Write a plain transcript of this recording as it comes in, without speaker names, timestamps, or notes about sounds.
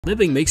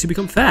Living makes you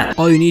become fat.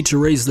 All you need to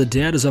raise the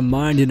dead is a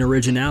mind and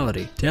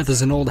originality. Death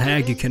is an old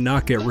hag you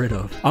cannot get rid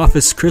of.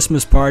 Office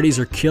Christmas parties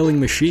are killing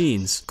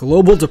machines.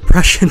 Global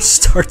depression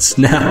starts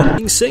now.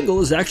 Being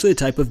single is actually a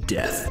type of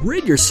death.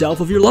 Rid yourself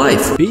of your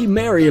life. Be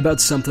merry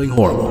about something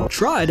horrible.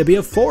 Try to be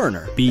a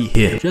foreigner. Be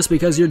him. Just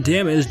because you're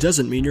damaged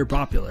doesn't mean you're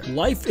popular.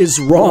 Life is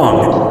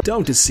wrong.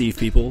 Don't deceive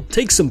people.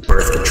 Take some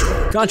birth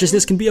control.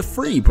 Consciousness can be a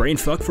free brain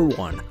fuck for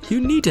one. You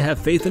need to have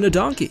faith in a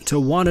donkey. To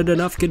want it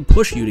enough can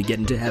push you to get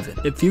into heaven.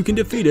 If you can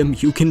defeat him,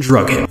 you can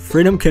drug him.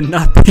 Freedom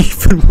cannot be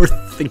even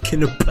worth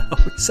thinking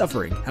about.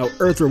 Suffering, how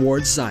Earth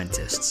rewards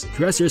scientists.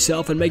 Dress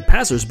yourself and make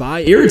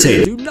passersby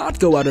irritated. Do not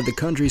go out of the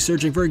country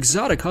searching for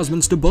exotic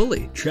husbands to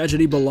bully.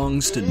 Tragedy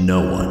belongs to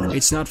no one.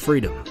 It's not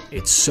freedom.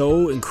 It's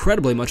so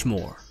incredibly much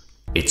more.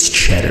 It's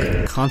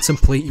cheddar.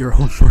 Contemplate your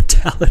own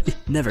mortality.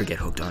 Never get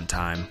hooked on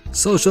time.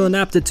 Social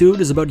inaptitude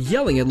is about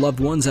yelling at loved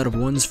ones out of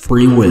one's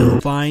free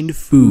will. Find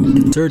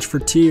food. Search for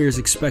tears,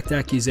 expect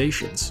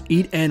accusations.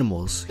 Eat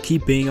animals.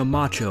 Keep being a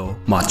macho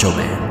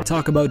man.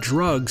 Talk about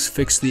drugs,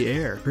 fix the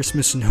air.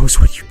 Christmas knows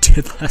what you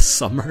did last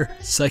summer.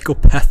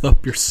 Psychopath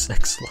up your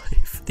sex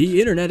life. The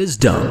internet is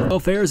dumb.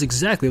 Welfare is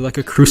exactly like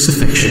a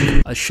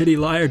crucifixion. A shitty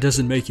liar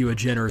doesn't make you a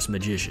generous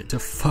magician. To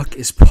fuck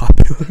is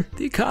popular.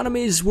 The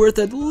economy is worth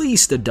at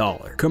least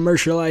 $1.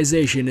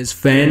 Commercialization is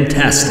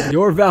fantastic.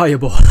 You're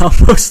valuable,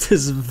 almost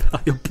as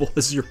valuable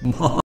as your mom.